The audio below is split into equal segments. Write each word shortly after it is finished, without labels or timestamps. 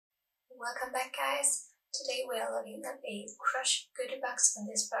Welcome back, guys. Today we are looking at a Crush Goodiebox, and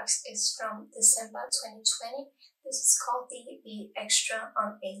this box is from December 2020. This is called the Xtra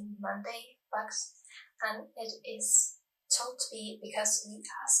on a Monday box, and it is told to be because we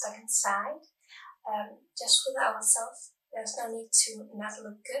are stuck inside, just with ourselves. There's no need to not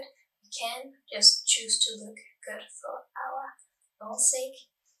look good. We can just choose to look good for our own sake.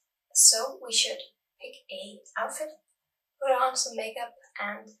 So we should pick a outfit, put on some makeup,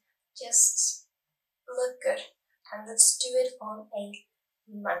 and just look good. And let's do it on a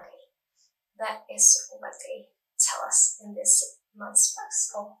Monday. That is what they tell us in this month's box,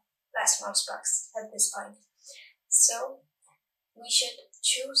 or last month's box at this point. So we should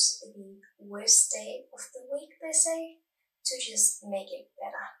choose the worst day of the week, they say, to just make it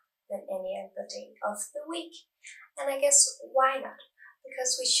better than any other day of the week. And I guess why not?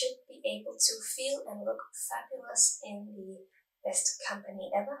 Because we should be able to feel and look fabulous in the best company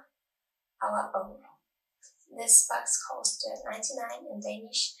ever, our own. This box cost 99 in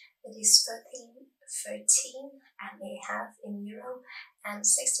Danish. It is 13 and a half in euro, and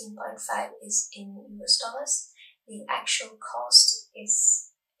 16.5 is in US dollars. The actual cost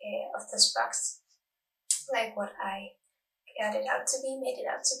is of this box, like what I got it out to be, made it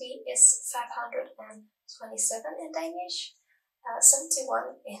out to be, is 527 in Danish,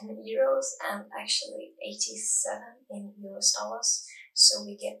 71 in euros, and actually 87 in US dollars. So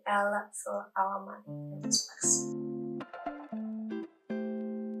we get a lot for our money in this box.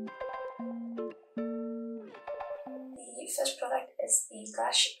 The first product is the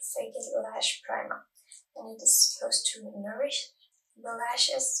Lash Fake Lash Primer, and it is supposed to nourish the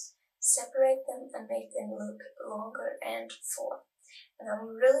lashes, separate them, and make them look longer and fuller. And I'm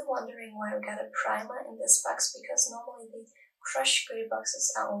really wondering why we got a primer in this box, because normally the Crush goodie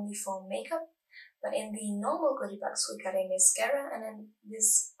boxes are only for makeup. But in the normal goodie box, we got a mascara, and in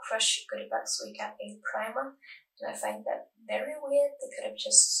this Crush goodie box, we got a primer. And I find that very weird. They could have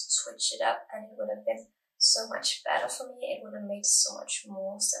just switched it up, and it would have been so much better for me. It would have made so much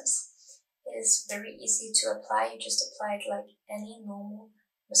more sense. It is very easy to apply. You just apply it like any normal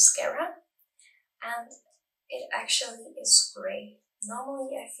mascara, and it actually is gray.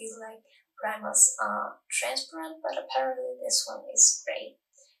 Normally, I feel like primers are transparent, but apparently this one is gray,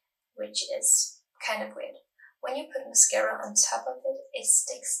 which is kind of weird. When you put mascara on top of it, it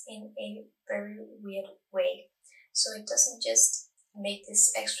sticks in a very weird way. So it doesn't just make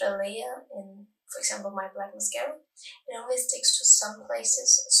this extra layer in, for example, my black mascara. It only sticks to some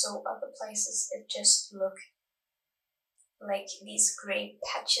places, so other places it just look like these gray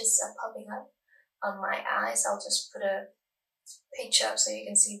patches are popping up on my eyes. I'll just put a picture up so you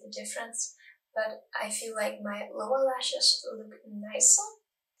can see the difference. But I feel like my lower lashes look nicer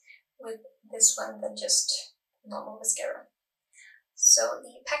with this one than just normal mascara. So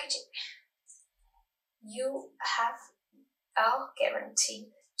the packaging, you are guaranteed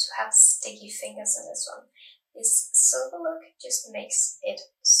to have sticky fingers in this one. This silver look just makes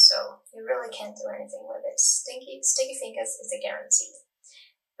it so. You really can't do anything with it. Sticky fingers is a guarantee.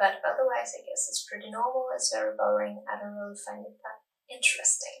 But otherwise, I guess it's pretty normal. It's very boring. I don't really find it that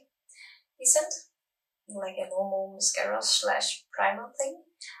interesting. The scent, like a normal mascara / primer thing.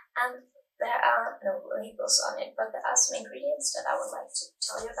 And there are no labels on it, but there are some ingredients that I would like to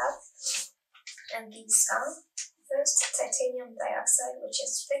tell you about. And these are, first, titanium dioxide, which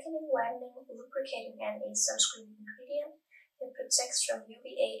is thickening, whitening, lubricating, and a sunscreen ingredient. It protects from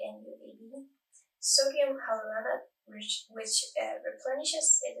UVA and UVB. Sodium hyaluronate, which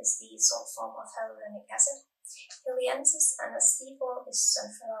replenishes. It is the salt form of hyaluronic acid. Helianthus and seed oil is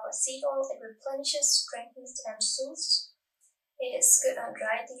sunflower seed oil. It replenishes, strengthens, and soothes. It is good on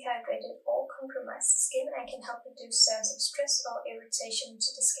dry, dehydrated, or compromised skin, and can help reduce signs of stress or irritation to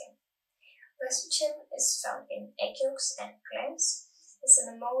the skin. Lecithin is found in egg yolks and clams. It's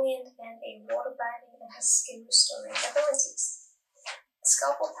an emollient and a water binding, and has skin restoring abilities.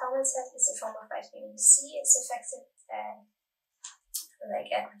 Scalpel palmitate is a form of vitamin C. It's effective at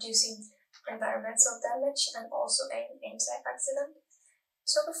reducing environmental damage and also an antioxidant.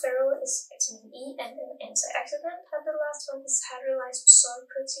 Tocopherol is vitamin E and an antioxidant, and the last one is hydrolyzed soy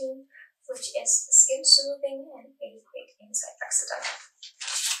protein, which is skin soothing and a great antioxidant.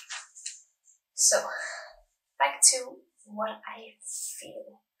 So, back to what I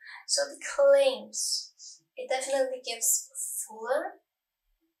feel. So the claims, it definitely gives fuller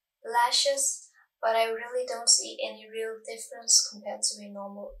lashes, but I really don't see any real difference compared to a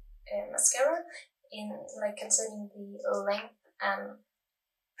normal mascara in considering the length and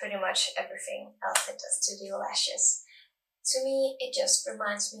pretty much everything else it does to the lashes. To me, it just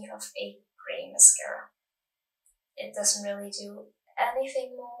reminds me of a gray mascara. It doesn't really do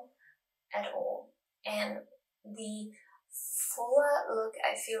anything more. at all. And the fuller look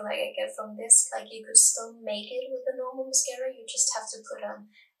I feel like I get from this, like you could still make it with a normal mascara, you just have to put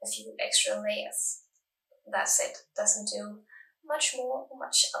on a few extra layers. That's it, doesn't do much more or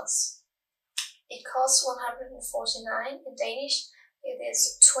much else. It costs 149 in Danish. It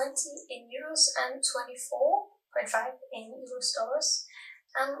is 20 in euros and 24.5 in US dollars.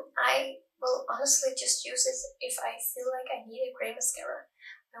 And I will honestly just use it if I feel like I need a grey mascara.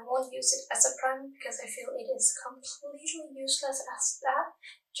 I won't use it as a primer because I feel it is completely useless as that.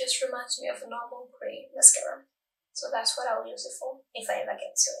 It just reminds me of a normal grey mascara. So that's what I'll use it for, if I ever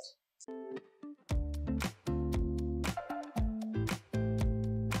get to it.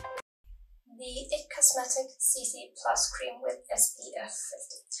 The It Cosmetics CC Plus Cream with SPF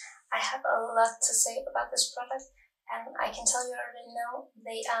 50. I have a lot to say about this product, and I can tell you already now,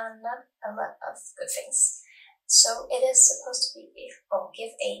 they are not a lot of good things. So it is supposed to be,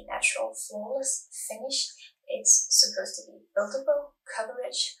 give a natural, flawless finish. It's supposed to be buildable,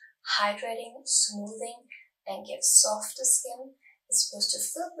 coverage, hydrating, smoothing, and give softer skin. It's supposed to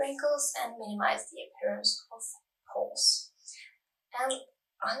fill wrinkles and minimize the appearance of pores. And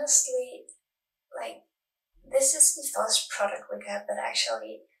honestly, like, this is the first product we got that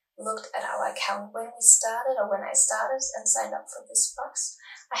actually looked at our account when we started, or when I started and signed up for this box.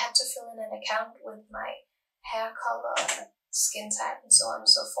 I had to fill in an account with my hair color, skin type, and so on and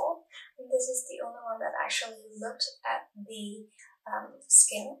so forth. And this is the only one that actually looked at the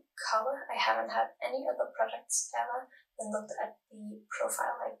skin color. I haven't had any other products ever that looked at the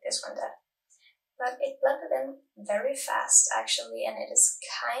profile like this one did. But it blended in very fast actually, and it is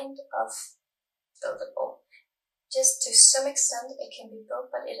kind of buildable. Just to some extent it can be built,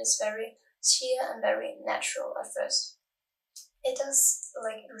 but it is very sheer and very natural at first. It does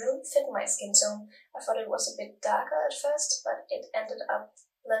like really fit my skin tone. I thought it was a bit darker at first, but it ended up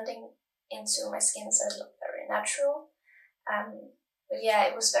blending into my skin so it looked very natural. But yeah,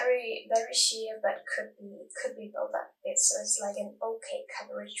 it was very, very sheer, but could be built up a bit, so it's like an okay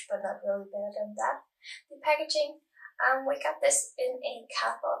coverage, but not really better than that. The packaging, we got this in a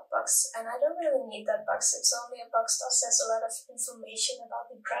cardboard box, and I don't really need that box. It's only a box that says a lot of information about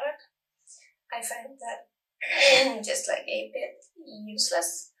the product. I find that just like a bit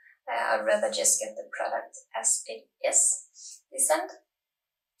useless. I'd rather just get the product as it is. The scent,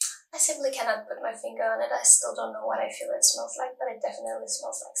 I simply cannot put my finger on it. I still don't know what I feel it smells like, but it definitely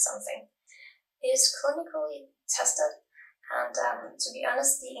smells like something. It is clinically tested. And to be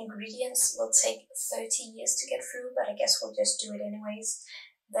honest, the ingredients will take 30 years to get through, but I guess we'll just do it anyways.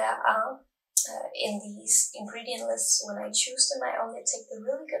 There are, in these ingredient lists, when I choose them, I only take the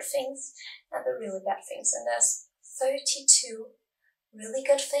really good things and the really bad things. And there's 32 really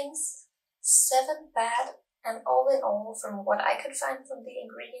good things, 7 bad, and all in all, from what I could find from the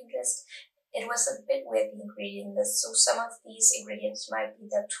ingredient list, it was a bit weird, the ingredient list. So some of these ingredients might be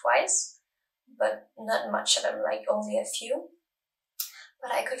there twice, but not much of them, like only a few.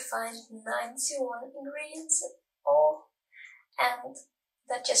 But I could find 91 ingredients at all, and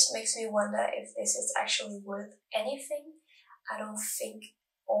that just makes me wonder if this is actually worth anything. I don't think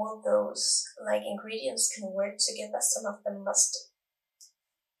all those like ingredients can work together. Some of them must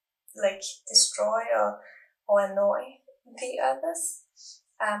like destroy or annoy the others.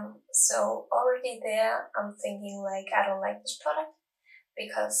 So already there, I'm thinking like, I don't like this product.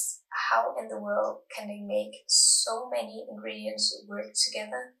 Because how in the world can they make so many ingredients work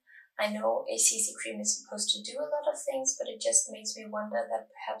together? I know a CC cream is supposed to do a lot of things, but it just makes me wonder that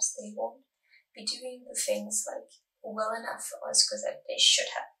perhaps they won't be doing the things like well enough or as good as they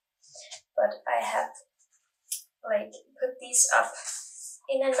should have. But I have like put these up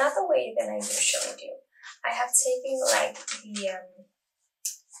in another way than I usually do. I have taken like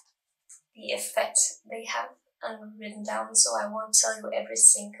the effect they have written down, so I won't tell you every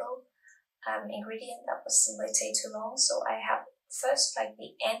single ingredient, that would simply take too long. So I have first like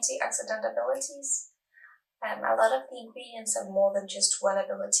the antioxidant abilities. A lot of the ingredients have more than just one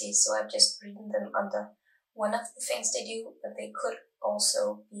ability, so I've just written them under one of the things they do, but they could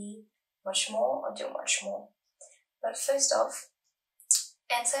also be much more or do much more. But first off,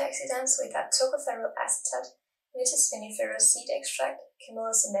 antioxidants, we got tocopherol acetate, Vitis vinifera seed extract,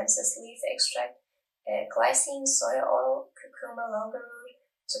 Camellia sinensis leaf extract, glycine, soya oil, curcuma longaroot,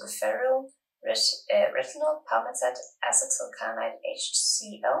 tocopherol, retinol, palmitate, acetylcarnite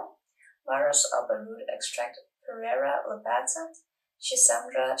HCl, Maros alba root extract, Pereira lobata,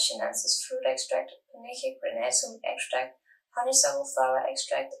 Schisandra chinensis fruit extract, Panichi granatum extract, honeysuckle flower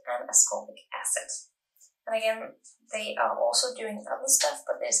extract, and ascorbic acid. And again, they are also doing other stuff,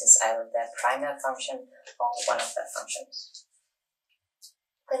 but this is either their primary function or one of their functions.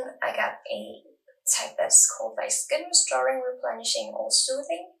 Then I I got a type that's called like Skin Restoring, Replenishing, or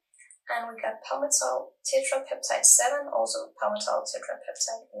Soothing. And we got palmitoyl tetrapeptide 7, also palmitoyl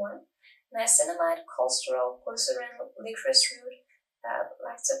tetrapeptide 1, niacinamide, cholesterol, glycerin, licorice root,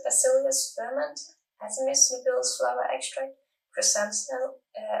 lactobacillus ferment, Assamis nobilis flower extract, chrysanthemum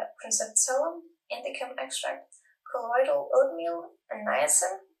indicum extract, colloidal oatmeal, and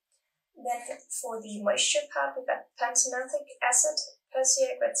niacin. Then for the moisture part, we got pantomathic acid,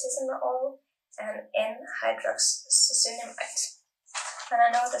 Persea gratisima oil, and N-hydroxycinamide. And I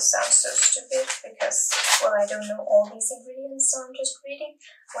know this sounds so stupid because, well, I don't know all these ingredients, so I'm just reading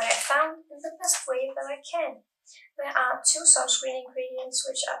what I found in the best way that I can. There are 2 sunscreen ingredients,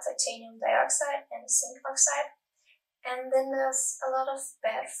 which are titanium dioxide and zinc oxide. And then there's a lot of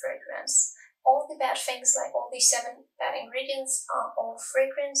bad fragrance. All the bad things, like all these 7 bad ingredients, are all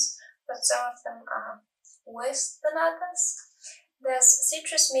fragrance, but some of them are worse than others. There's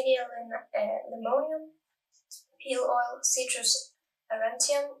citrus medial limonium, peel oil, citrus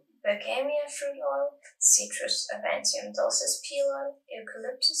aurantium, bergamia fruit oil, citrus aurantium dulcis peel oil,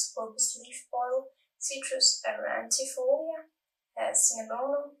 eucalyptus globus leaf oil, citrus aurantifolia,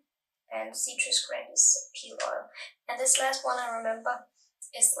 cinnamomum, and citrus grandis peel oil. And this last one I remember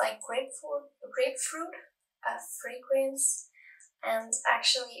is like grapefruit, fragrance. And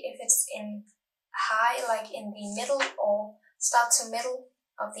actually, if it's in high, like in the middle or start to middle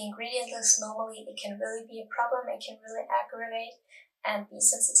of the ingredient list, normally it can really be a problem. It can really aggravate and be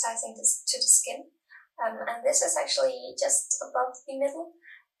sensitizing to the skin. And this is actually just above the middle.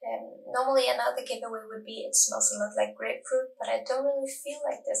 Normally another giveaway would be it smells a lot like grapefruit, but I don't really feel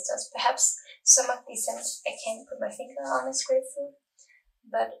like this does. Perhaps some of these scents I can't put my finger on as grapefruit,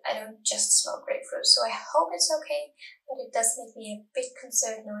 but I don't just smell grapefruit, so I hope it's okay. But it does make me a bit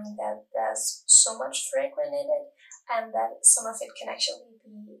concerned knowing that there's so much fragrance in it and that some of it can actually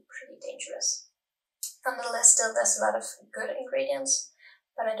be pretty dangerous. Nonetheless, still there's a lot of good ingredients,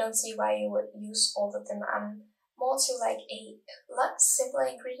 but I don't see why you would use all of them. I'm more to like a lot simpler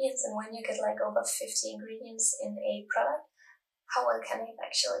ingredients, and when you get like over 50 ingredients in a product, how well can it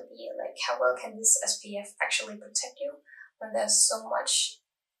actually be? Like, how well can this SPF actually protect you when there's so much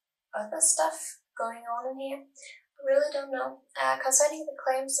other stuff going on in here? I really don't know. Concerning the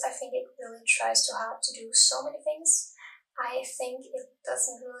claims, I think it really tries too hard to do so many things. I think it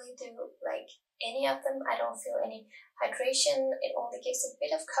doesn't really do like any of them. I don't feel any hydration. It only gives a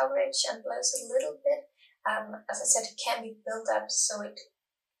bit of coverage and blurs a little bit. As I said, it can be built up, so it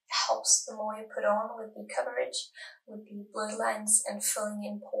helps the more you put on with the coverage, with the blur lines and filling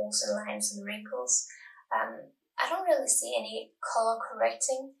in pores and lines and wrinkles. I don't really see any color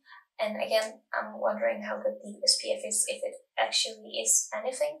correcting. And again, I'm wondering how good the SPF is, if it actually is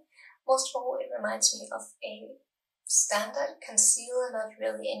anything. Most of all, it reminds me of a standard concealer, not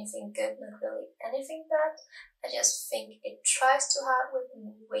really anything good, not really anything bad. I just think it tries too hard with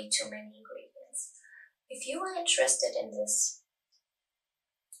way too many ingredients. If you are interested in this,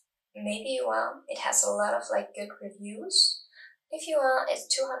 maybe you are. It has a lot of like good reviews. If you are, it's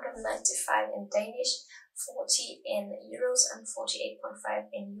 295 in Danish, 40 in euros, and 48.5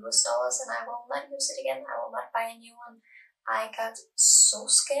 in US dollars, and I will not use it again. I will not buy a new one. I got so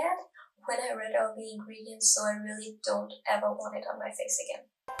scared when I read all the ingredients, so I really don't ever want it on my face again.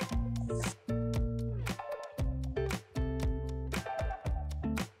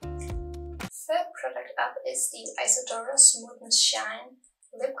 Third product up is the IsaDora Smooth and Shine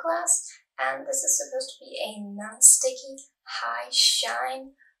Lip Gloss, and this is supposed to be a non-sticky, high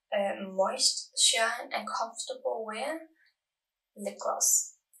shine, moist shine and comfortable wear lip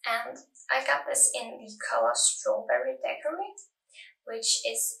gloss. And I got this in the color Strawberry Decorate, which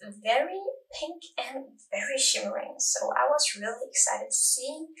is very pink and very shimmering. So I was really excited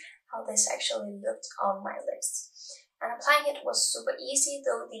seeing how this actually looked on my lips. And applying it was super easy,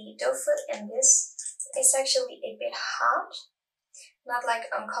 though the doe foot in this is actually a bit hard. Not like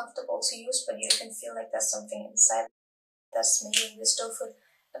uncomfortable to use, but you can feel like there's something inside that's making this doe foot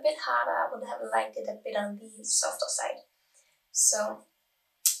a bit harder. I would have liked it a bit on the softer side. So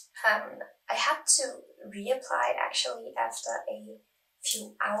I had to reapply actually after a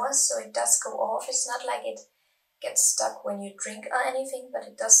few hours, so it does go off. It's not like it gets stuck when you drink or anything, but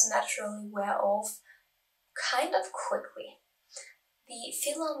it does naturally wear off kind of quickly. The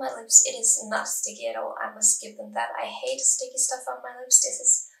feel on my lips, it is not sticky at all. I must give them that. I hate sticky stuff on my lips. This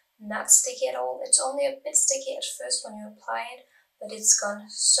is not sticky at all. It's only a bit sticky at first when you apply it, but it's gone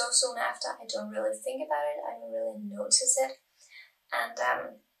so soon after. I don't really think about it. I don't really notice it. And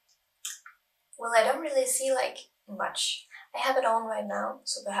well, I don't really see like much. I have it on right now,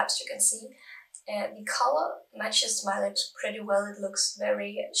 so perhaps you can see. The color matches my lips pretty well. It looks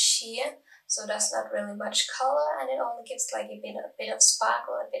very sheer, so there's not really much color, and it only gives like a bit of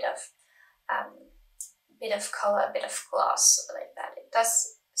sparkle, a bit of color, a bit of gloss, like that. It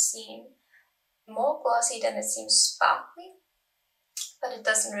does seem more glossy than it seems sparkly, but it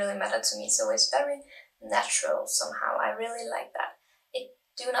doesn't really matter to me, so it's very natural somehow. I really like that. It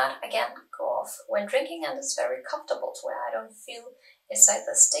do not, again, go off when drinking, and it's very comfortable to wear. I don't feel it's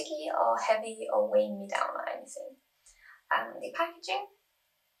either sticky or heavy or weighing me down or anything. The packaging,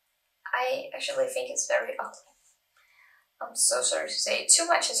 I actually think it's very ugly. I'm so sorry to say, too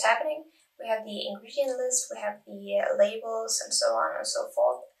much is happening. We have the ingredient list, we have the labels, and so on and so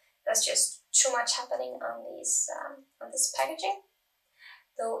forth. There's just too much happening on these on this packaging.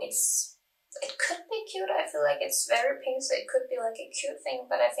 Though it could be cute. I feel like it's very pink, so it could be like a cute thing.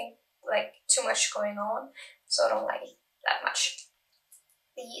 But I think like too much going on, so I don't like it that much.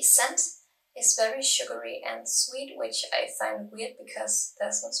 The scent is very sugary and sweet, which I find weird because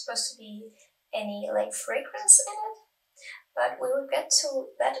there's not supposed to be any like fragrance in it. But we will get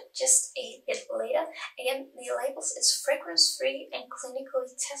to that just a bit later. Again, the labels is fragrance-free and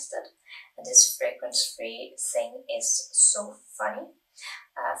clinically tested. And this fragrance-free thing is so funny.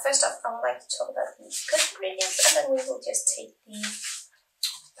 First off, I would like to talk about the good ingredients, and then we will just take the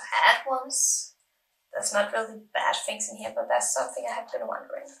bad ones. There's not really bad things in here, but that's something I have been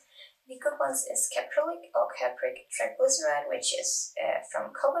wondering. The good ones is caprylic or capric triglyceride, which is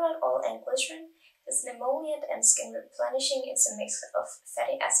from coconut oil and glycerin. It's an emollient and skin replenishing. It's a mix of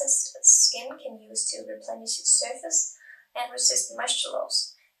fatty acids that skin can use to replenish its surface and resist moisture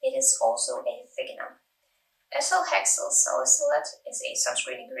loss. It is also a thickener. Ethyl-hexyl salicylate is a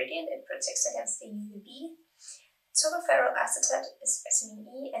sunscreen ingredient. It protects against the UVB. Tocopherol acetate is vitamin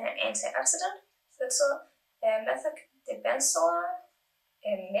E and an antioxidant. Methacdibenzole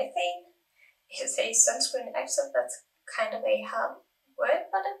methane is a sunscreen active. That's kind of a hard word,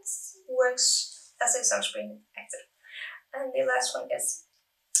 but it works as a sunscreen active. And the last one is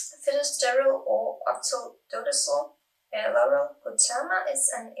phytosterol or octododosol lauryl glutama.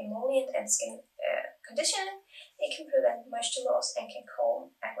 It's an emollient and skin conditioner. It can prevent moisture loss and can calm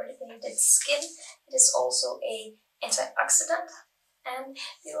aggravated skin. It is also a antioxidant. And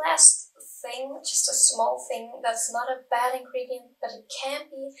the last thing, just a small thing that's not a bad ingredient, but it can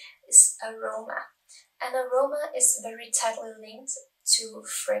be, is aroma. And aroma is very tightly linked to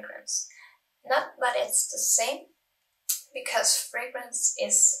fragrance. Not that it's the same, because fragrance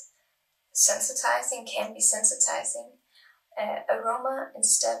is sensitizing, can be sensitizing. Aroma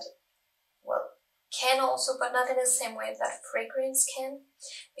instead, well, can also, but not in the same way that fragrance can,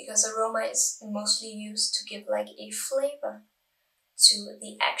 because aroma is mostly used to give like a flavor to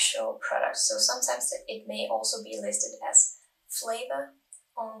the actual product. So sometimes it may also be listed as flavor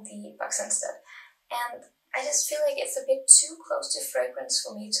on the box instead. And I just feel like it's a bit too close to fragrance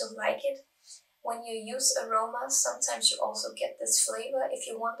for me to like it. When you use aroma, sometimes you also get this flavor. If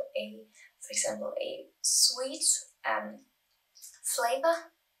you want for example, a sweet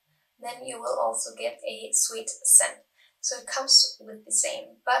flavor, then you will also get a sweet scent. So it comes with the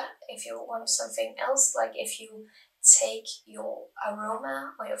same. But if you want something else, like if you take your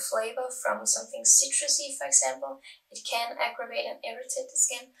aroma or your flavor from something citrusy, for example, it can aggravate and irritate the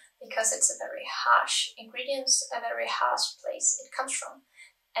skin because it's a very harsh ingredient, a very harsh place it comes from.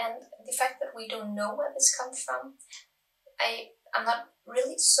 And the fact that we don't know where this comes from, I'm not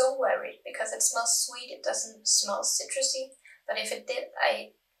really so worried because it smells sweet, it doesn't smell citrusy. But if it did,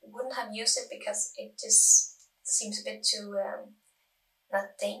 I wouldn't have used it because it just seems a bit too,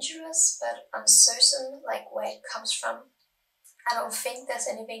 not dangerous, but uncertain, like where it comes from. I don't think there's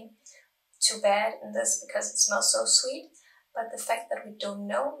anything too bad in this because it smells so sweet, but the fact that we don't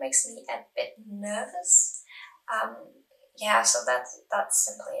know makes me a bit nervous. Yeah, so that's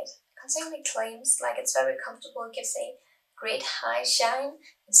simply it. Concerning the claims, like it's very comfortable, it gives a great high shine,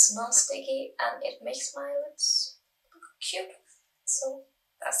 it's non-sticky, and it makes my lips look cute. So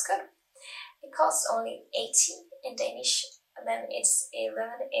that's good. It costs only 80 in Danish, and then it's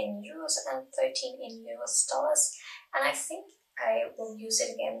 11 in euros and 13 in US dollars. And I think I will use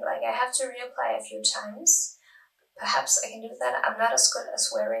it again. Like I have to reapply a few times. Perhaps I can do that. I'm not as good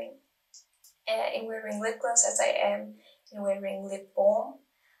as wearing lip gloss as I am in wearing lip balm,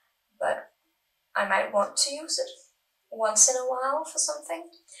 but I might want to use it once in a while for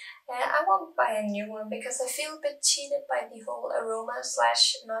something. I won't buy a new one because I feel a bit cheated by the whole aroma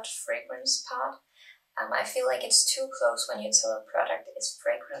 / not fragrance part. I feel like it's too close when you tell a product is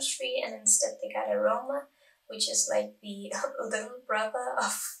fragrance free and instead they got aroma, which is like the little brother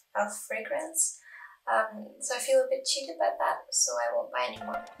of fragrance. So I feel a bit cheated by that, so I won't buy any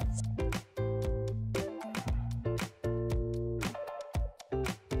more.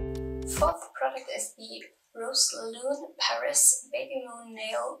 fourth product is the Rose Lune Paris Baby Moon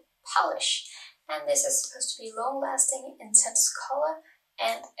Nail Polish. And this is supposed to be long-lasting, intense color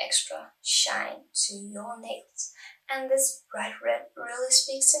and extra shine to your nails. And this bright red really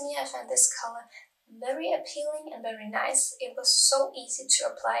speaks to me. I find this color very appealing and very nice. It was so easy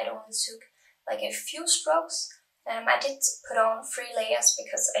to apply. It only took like a few strokes. I did put on 3 layers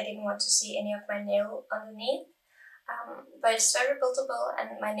because I didn't want to see any of my nail underneath. But it's very buildable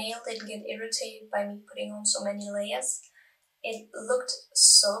and my nail didn't get irritated by me putting on so many layers. It looked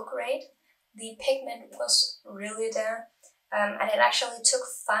so great. The pigment was really there, and it actually took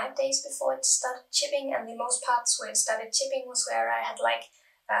 5 days before it started chipping, and the most parts where it started chipping was where I had like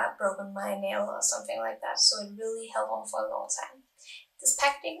broken my nail or something like that, so it really held on for a long time. This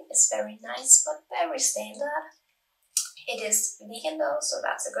packaging is very nice but very standard. It is vegan though, so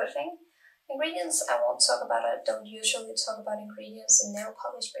that's a good thing. Ingredients I won't talk about. I don't usually talk about ingredients in nail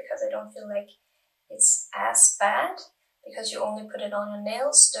polish because I don't feel like it's as bad because you only put it on your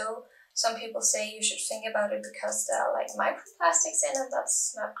nails, though some people say you should think about it because there are like microplastics in it.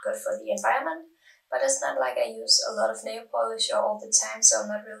 That's not good for the environment, but it's not like I use a lot of nail polish all the time, so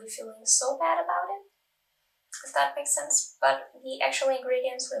I'm not really feeling so bad about it, if that makes sense. But the actual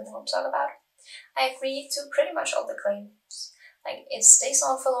ingredients we won't talk about. I agree to pretty much all the claims. Like, it stays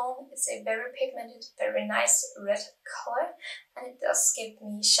on for long, it's a very pigmented, very nice red color, and it does give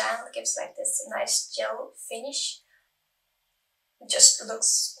me shine. It gives like this nice gel finish. It just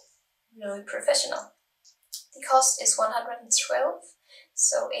looks really professional. The cost is 112,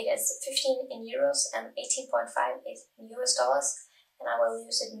 so it is 15 in euros and 18.5 in US dollars, and I will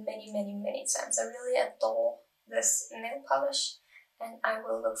use it many times. I really adore this nail polish, and I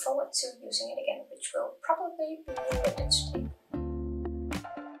will look forward to using it again, which will probably be later today.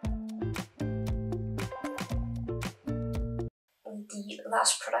 The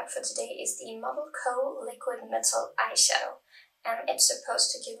last product for today is the ModelCo Liquid Metal Eyeshadow, and it's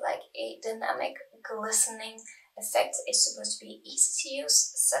supposed to give like a dynamic glistening effect. It's supposed to be easy to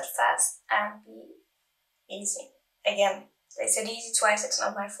use, set fast, and be easy. Again, they said easy twice, it's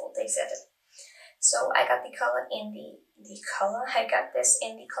not my fault, they said it. So I got the color in I got this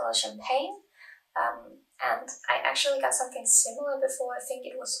in the color Champagne, and I actually got something similar before. I think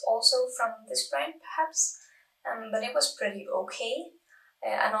it was also from this brand perhaps. But it was pretty okay.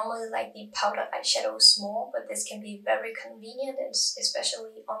 I normally like the powder eyeshadows more, but this can be very convenient,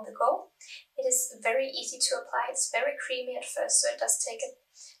 especially on the go. It is very easy to apply. It's very creamy at first, so it does take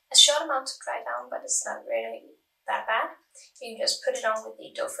a short amount to dry down, but it's not really that bad. You can just put it on with the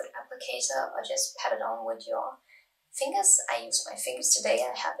doe foot applicator or just pat it on with your fingers. I use my fingers today.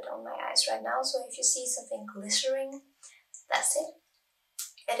 I have it on my eyes right now, so if you see something glittering, that's it.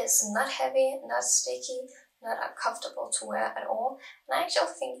 It is not heavy, not sticky, not uncomfortable to wear at all, and I actually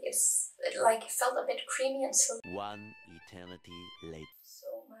think it felt a bit creamy and silky. One eternity later.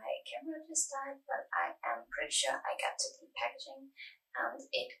 So my camera just died, but I am pretty sure I got to the packaging, and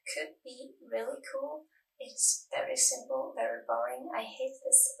it could be really cool. It's very simple, very boring. I hate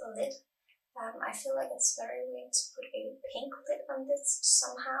this lid. I feel like it's very weird to put a pink lid on this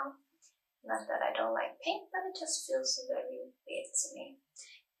somehow. Not that I don't like pink, but it just feels very weird to me.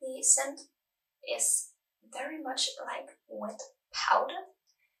 The scent is very much like wet powder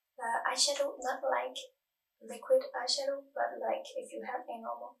eyeshadow, not like liquid eyeshadow, but like if you have a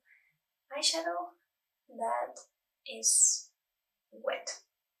normal eyeshadow that is wet.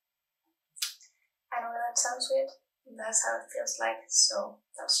 I know that sounds weird, that's how it feels like, so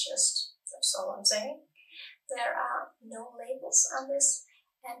that's all I'm saying. There are no labels on this,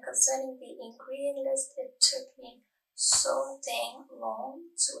 and concerning the ingredient list, it took me so dang long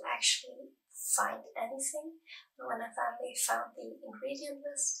to actually find anything. And when I finally found the ingredient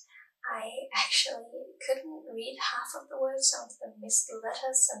list, I actually couldn't read half of the words. Some of them missed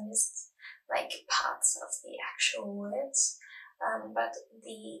letters and missed like parts of the actual words, but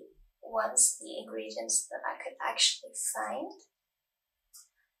the ingredients that I could actually find,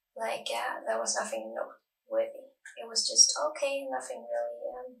 there was nothing noteworthy. It was just okay, nothing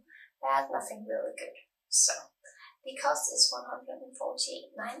really bad, nothing really good. So the cost is 149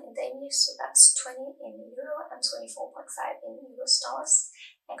 in Danish, so that's 20 in euro and 24.5 in US dollars.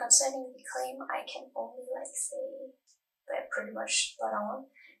 And concerning the claim, I can only say they're pretty much spot on.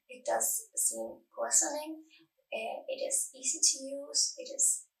 It does seem glistening. It is easy to use. It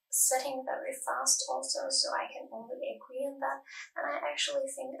is setting very fast also, so I can only agree on that. And I actually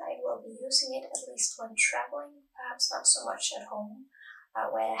think I will be using it at least when traveling, perhaps not so much at home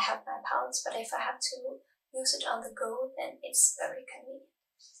where I have my palettes, but if I have to use it on the go, then it's very convenient.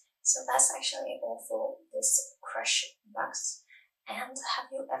 So that's actually all for this crush box. And have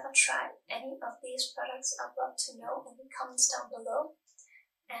you ever tried tried any of these products, I'd love to know in the comments down below.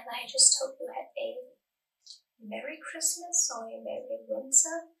 And I just hope you had a Merry Christmas or a Merry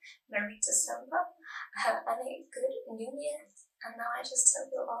Winter, Merry December, and a good New Year. And now I just hope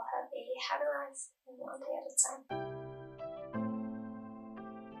you all have a happy life, one day at a time.